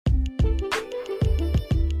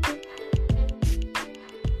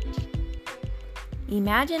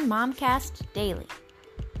Imagine Momcast Daily.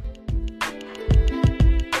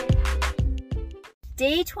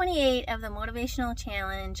 Day 28 of the Motivational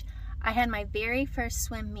Challenge, I had my very first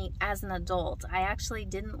swim meet as an adult. I actually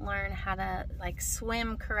didn't learn how to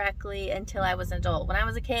swim correctly until I was an adult. When I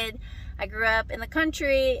was a kid, I grew up in the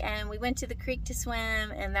country and we went to the creek to swim,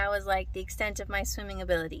 and that was the extent of my swimming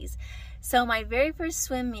abilities. So my very first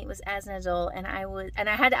swim meet was as an adult, and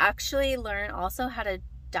I had to actually learn also how to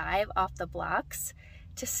dive off the blocks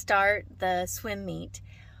to start the swim meet.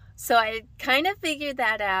 So I kind of figured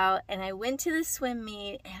that out, and I went to the swim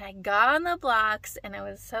meet and I got on the blocks and I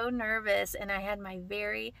was so nervous, and I had my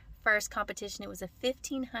very first competition. It was a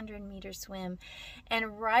 1,500 meter swim,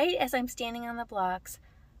 and right as I'm standing on the blocks,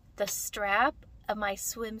 the strap of my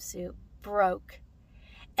swimsuit broke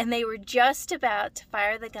and they were just about to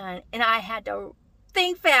fire the gun, and I had to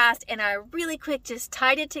think fast, and I really quick just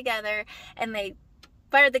tied it together, and they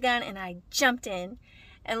fired the gun and I jumped in.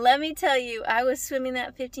 And let me tell you, I was swimming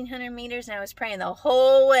that 1,500 meters and I was praying the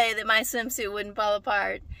whole way that my swimsuit wouldn't fall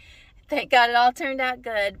apart. Thank God it all turned out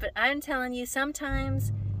good. But I'm telling you,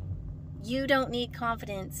 sometimes you don't need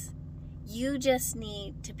confidence. You just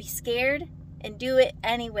need to be scared and do it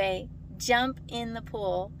anyway. Jump in the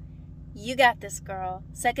pool. You got this, girl.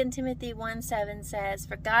 2 Timothy 1:7 says,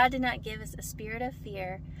 "For God did not give us a spirit of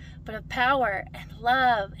fear, but of power and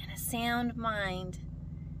love and a sound mind."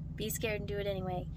 Be scared and do it anyway.